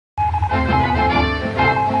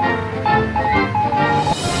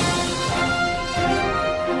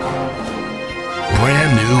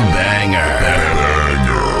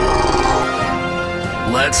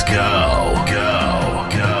Let's go. Go.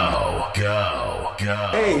 Go. Go. Go.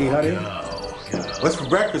 Hey, honey. What's for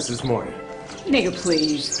breakfast this morning? Nigga,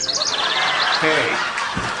 please. Hey,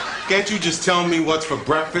 can't you just tell me what's for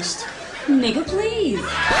breakfast? Nigga, please.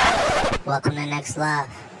 Welcome to Next Love.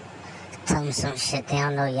 Tell me some shit they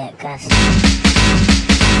don't know yet, Gus.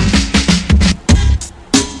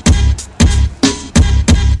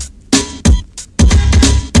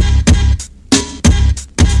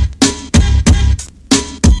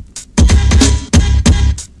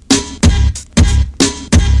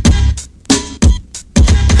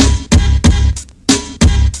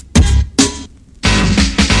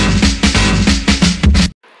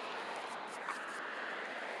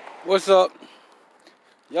 What's up?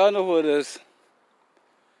 Y'all know who it is.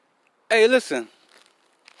 Hey, listen.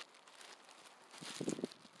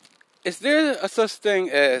 Is there a such thing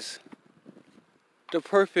as the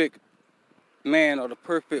perfect man or the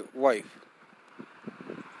perfect wife?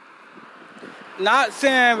 Not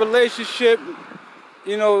saying relationship,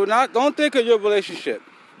 don't think of your relationship.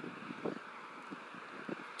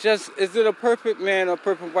 Just, is it a perfect man or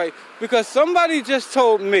perfect wife? Because somebody just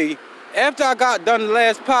told me, after I got done the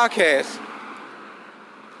last podcast,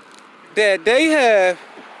 that they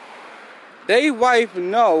wife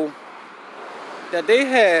know that they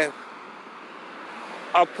have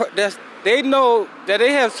they know that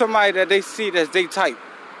they have somebody that they see that's they type.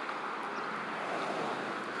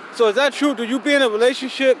 So is that true? Do you be in a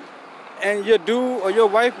relationship and your dude or your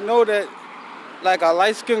wife know that like a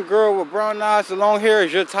light-skinned girl with brown eyes and long hair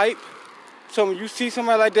is your type? So when you see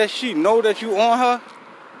somebody like that, she know that you on her?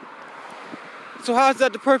 So how is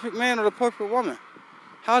that the perfect man or the perfect woman?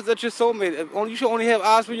 How is that your soulmate? You should only have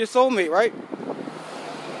eyes for your soulmate, right?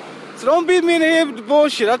 So don't beat me in the head with the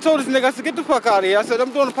bullshit. I told this nigga, I said, get the fuck out of here. I said,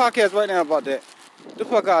 I'm doing a podcast right now about that. Get the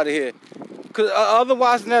fuck out of here. Because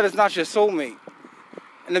otherwise than that, it's not your soulmate.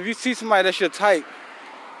 And if you see somebody that's your type,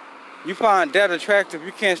 you find that attractive,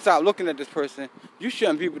 you can't stop looking at this person, you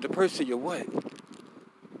shouldn't be with the person you're with.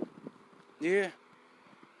 Yeah.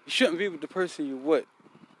 You shouldn't be with the person you're with.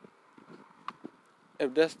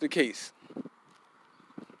 If that's the case,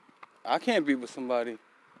 I can't be with somebody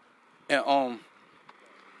and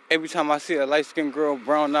every time I see a light-skinned girl,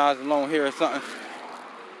 brown eyes and long hair or something,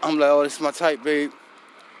 I'm like, oh, this is my type, babe.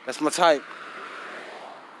 That's my type.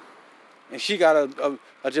 And she got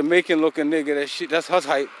a Jamaican-looking nigga that's her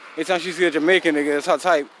type. Every time she see a Jamaican nigga, that's her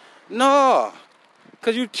type. No,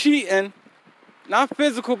 cause you cheating, not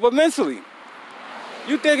physical but mentally.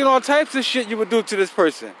 You thinking all types of shit you would do to this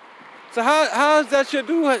person. So how is that your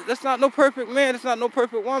dude? That's not no perfect man. That's not no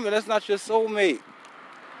perfect woman. That's not your soulmate.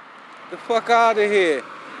 The fuck out of here.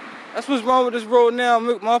 That's what's wrong with this road now.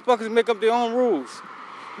 Motherfuckers make up their own rules.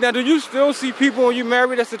 Now, do you still see people when you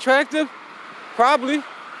marry that's attractive? Probably.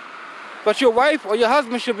 But your wife or your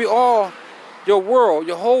husband should be all your world,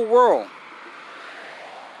 your whole world.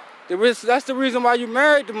 That's the reason why you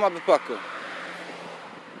married the motherfucker.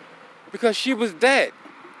 Because she was that.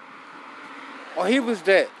 Or he was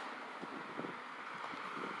that.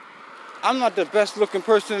 I'm not the best looking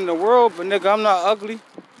person in the world, but nigga, I'm not ugly.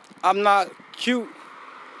 I'm not cute.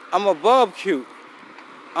 I'm above cute.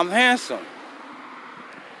 I'm handsome.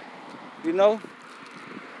 You know?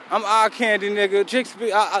 I'm eye candy, nigga. Chicks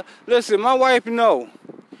be, listen, my wife know.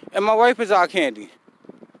 And my wife is eye candy.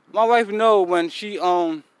 My wife know when she,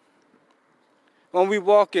 when we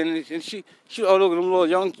walk in and she, oh, look at them little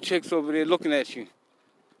young chicks over there looking at you.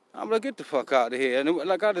 I'm like, get the fuck out of here. And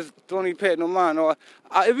like, I just don't even pay no mind. Or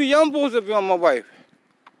it be young bulls that be on my wife.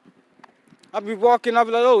 I be walking, I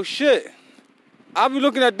be like, oh shit. I be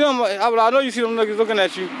looking at them. I be like, I know you see them niggas looking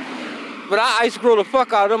at you. But I ice grill the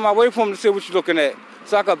fuck out of them. I wait for them to say what you looking at.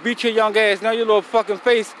 So I can beat your young ass. Now your little fucking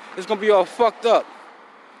face is gonna be all fucked up.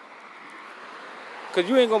 Cause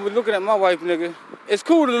you ain't gonna be looking at my wife, nigga. It's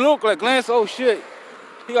cool to look like, glance, oh shit,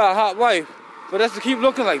 he got a hot wife. But that's to keep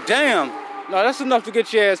looking like, damn. No, that's enough to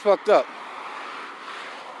get your ass fucked up.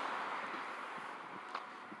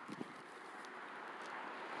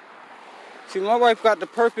 See, my wife got the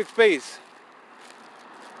perfect face.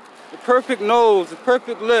 The perfect nose, the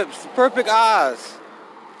perfect lips, the perfect eyes.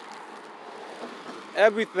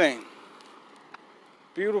 Everything.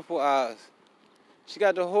 Beautiful eyes. She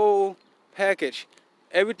got the whole package.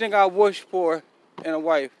 Everything I wish for in a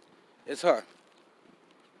wife is her.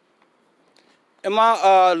 Am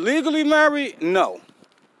I legally married? No.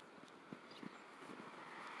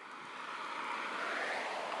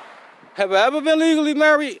 Have I ever been legally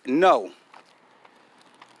married? No.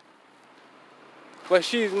 But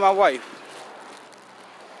she's my wife.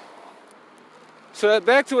 So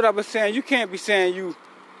back to what I was saying, you can't be saying you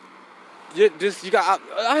got.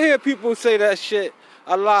 I hear people say that shit.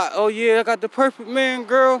 a lot. Oh yeah, I got the perfect man,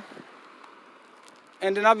 girl.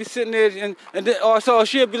 And then I'll be sitting there, and then, or so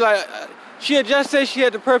she'll be like, she'll just say she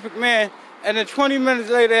had the perfect man, and then 20 minutes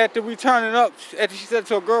later after we turning up, after she said it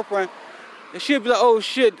to her girlfriend, and she'll be like, oh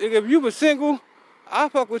shit, if you were single, I'll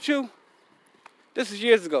fuck with you. This is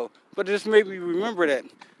years ago, but it just made me remember that.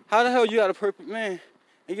 How the hell you got a perfect man,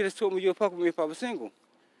 and you just told me you'll fuck with me if I was single?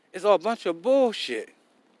 It's all a bunch of bullshit.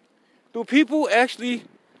 Do people actually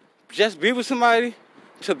just be with somebody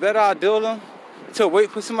to better ideal them, to wait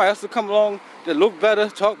for somebody else to come along that look better,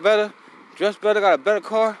 talk better, dress better, got a better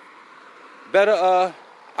car, better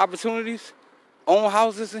opportunities, own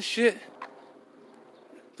houses and shit?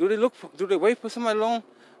 Do they wait for somebody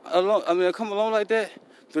to come along like that?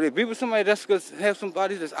 Do they be with somebody that's gonna have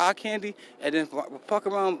somebody that's eye candy and then fuck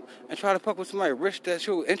around and try to fuck with somebody rich that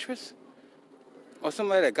show interest? Or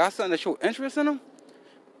somebody that got something that show interest in them?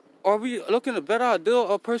 Or are we looking to better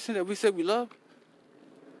ideal a person that we say we love?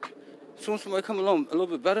 Soon somebody come along a little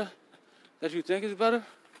bit better that you think is better?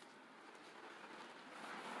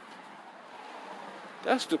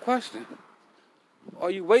 That's the question.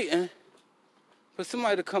 Are you waiting for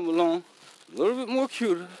somebody to come along a little bit more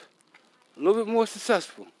cuter, a little bit more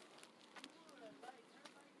successful?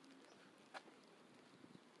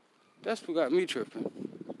 That's what got me tripping.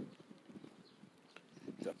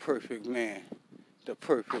 The perfect man, the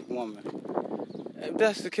perfect woman. If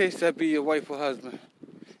that's the case, that'd be your wife or husband.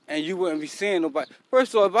 And you wouldn't be seeing nobody.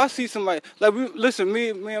 First of all, if I see somebody, like me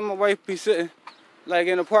and my wife be sitting like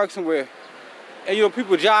in a park somewhere, and you know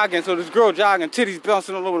people jogging, so this girl jogging, titties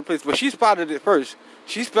bouncing all over the place, but she spotted it first.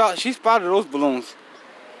 She spotted those balloons,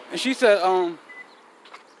 and she said, "Oh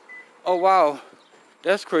wow,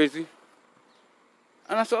 that's crazy."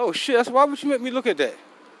 And I said, "Oh shit, that's why would you make me look at that?"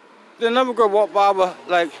 Then another girl walked by with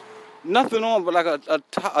like nothing on, but like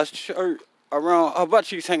a shirt around her butt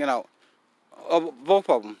cheeks hanging out. Both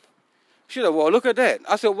of them. She said, well, look at that.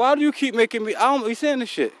 I said, why do you keep making me, I don't be saying this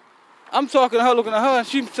shit. I'm talking to her, looking at her, and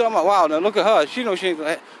she's talking about, wow, now look at her. She knows she ain't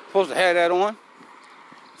supposed to have that on.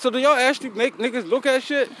 So do y'all actually make niggas look at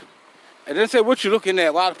shit? And then say, what you looking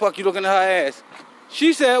at? Why the fuck you looking at her ass?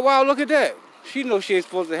 She said, wow, look at that. She knows she ain't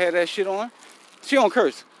supposed to have that shit on. She don't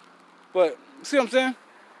curse. But, see what I'm saying?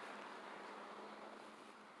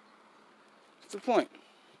 What's the point?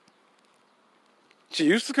 She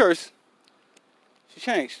used to curse. She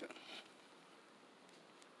changed.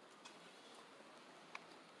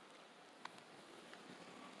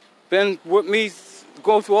 Been with me,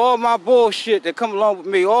 go through all my bullshit that come along with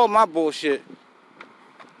me, all my bullshit.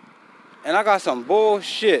 And I got some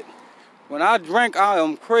bullshit. When I drink, I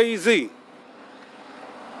am crazy.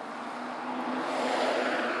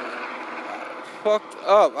 Fucked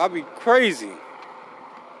up. I be crazy.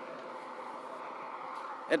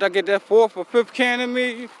 If I get that 4th or 5th can in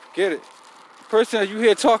me, forget it. The person that you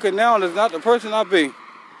hear talking now is not the person I be.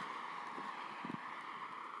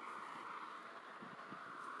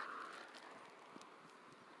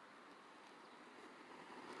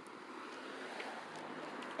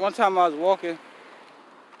 One time I was walking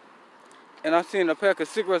and I seen a pack of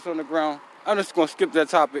cigarettes on the ground. I'm just gonna skip that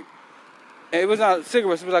topic. And it was not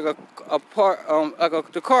cigarettes, it was like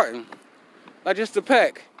the carton. Like just a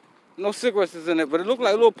pack. No cigarettes is in it, but it looked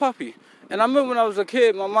like a little puppy. And I remember when I was a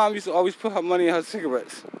kid, my mom used to always put her money in her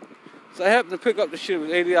cigarettes. So I happened to pick up the shit, it was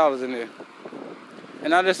 $80 in there.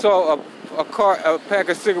 And I just saw a pack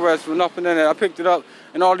of cigarettes with nothing in it. I picked it up,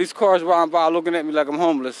 and all these cars riding by looking at me like I'm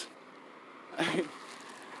homeless.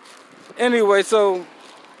 Anyway, so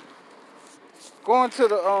going to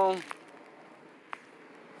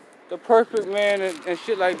the perfect man and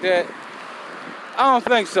shit like that, I don't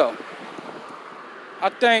think so. I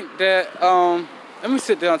think that, let me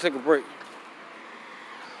sit down and take a break.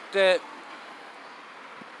 That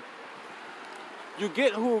you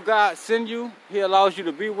get who God send you, He allows you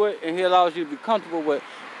to be with, and He allows you to be comfortable with.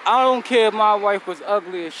 I don't care if my wife was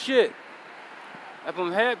ugly as shit. If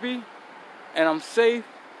I'm happy, and I'm safe,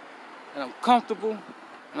 and I'm comfortable,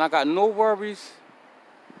 and I got no worries,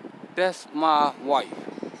 that's my wife.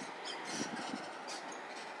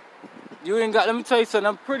 You ain't got, let me tell you something,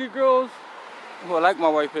 them pretty girls, who I like my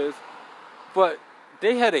wife is, but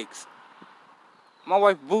they headaches. My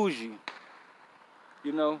wife bougie,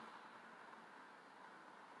 you know.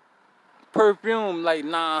 Perfume like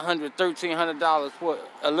 $900, $1,300 for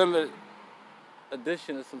a limited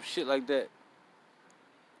edition or some shit like that.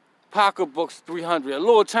 Pocketbooks, $300. A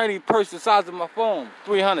little tiny purse the size of my phone,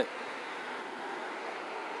 $300.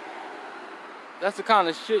 That's the kind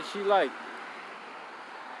of shit she like.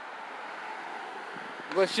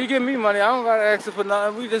 But she give me money. I don't gotta ask her for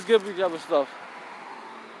nothing. We just give each other stuff.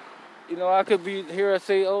 You know, I could be here and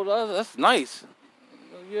say, oh, that's nice.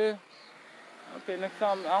 Yeah. Okay, next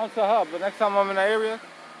time, I don't tell her, but next time I'm in the area,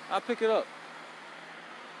 I'll pick it up.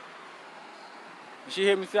 If she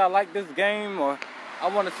hear me say I like this game or I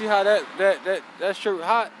want to see how that shirt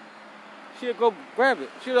hot, she'll go grab it.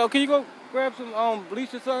 She'll go, can you go grab some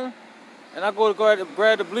bleach or something? And I go grab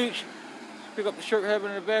the bleach, pick up the shirt, have it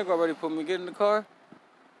in the bag already for me, get in the car.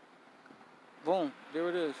 Boom, there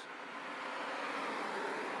it is.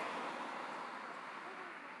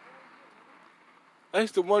 I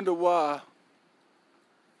used to wonder why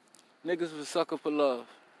niggas was sucker for love.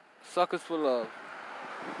 Suckers for love.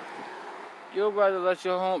 You'd rather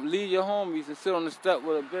leave your homies and sit on the step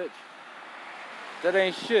with a bitch that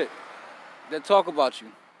ain't shit, that talk about you.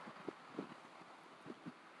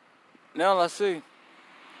 Now I see.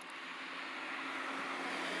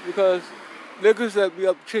 Because niggas that be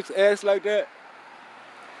up chicks' ass like that,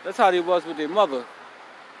 that's how they was with their mother.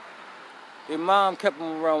 Their mom kept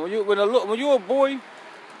them around. When you a boy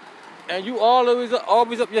and you always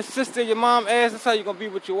up your sister, your mom ass, that's how you gonna be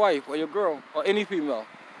with your wife or your girl or any female.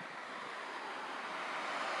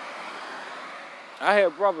 I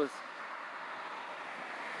had brothers.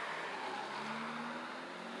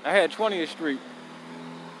 I had 20th Street.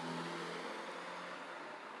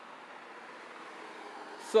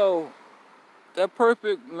 So, that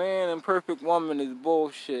perfect man and perfect woman is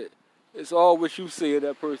bullshit. It's all what you see of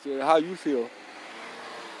that person, how you feel.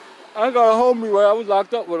 I got a homie where I was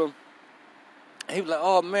locked up with him. He was like,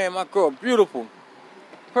 oh man, my girl, beautiful.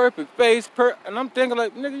 Perfect face, and I'm thinking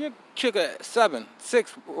like, nigga, your chick at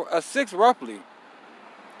 6 roughly.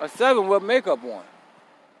 A 7 with makeup on.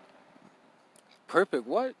 Perfect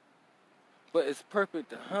what? But it's perfect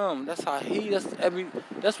to him. That's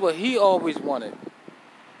what he always wanted.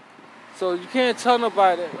 So you can't tell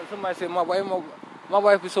nobody that when somebody say my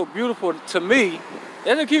wife is so beautiful to me.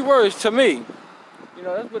 That's the key words, to me. You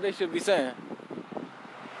know, that's what they should be saying.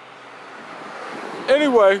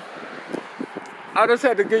 Anyway, I just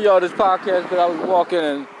had to give y'all this podcast because I was walking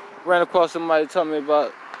and ran across somebody telling me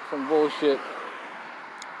about some bullshit.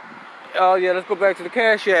 Oh yeah, let's go back to the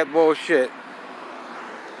Cash App bullshit.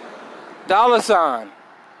 $,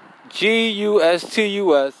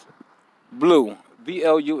 GUSTUS, Blue,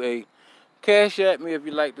 BLUA. Cash at me if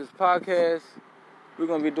you like this podcast. We're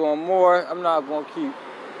going to be doing more. I'm not going to keep...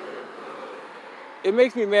 It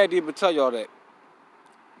makes me mad to even tell y'all that.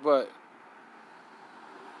 But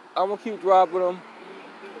I'm going to keep dropping them.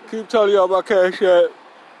 Keep telling y'all about Cash App.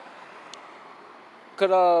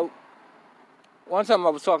 Because one time I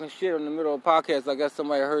was talking shit in the middle of a podcast. I guess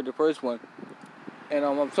somebody heard the first one. And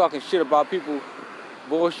I'm talking shit about people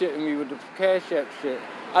bullshitting me with the Cash App shit.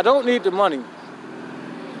 I don't need the money.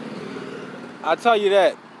 I tell you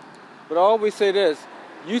that. But I always say this.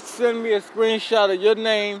 You send me a screenshot of your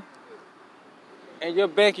name and your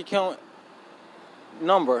bank account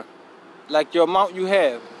number. Like your amount you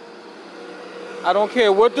have. I don't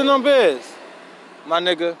care what the number is. My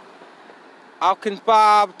nigga. I can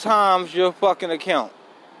 5 times your fucking account.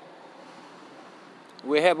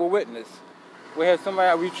 We have a witness. We have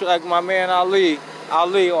somebody like my man Ali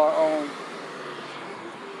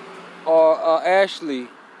or Ashley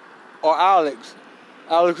or Alex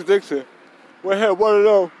Dixon. We have one of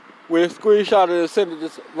them with a screenshot of the sender,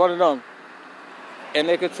 just one of them, and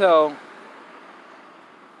they could tell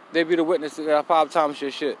they be the witness to that 5 times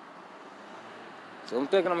your shit. So I'm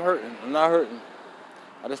thinking I'm hurting. I'm not hurting.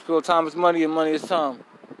 I just feel time is money and money is time,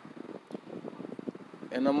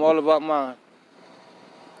 and I'm all about mine.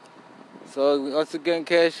 So once again,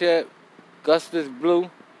 Cash App, Gustus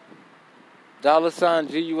Blue, $,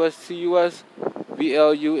 GUSTUS,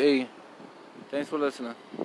 BLUA. Thanks for listening.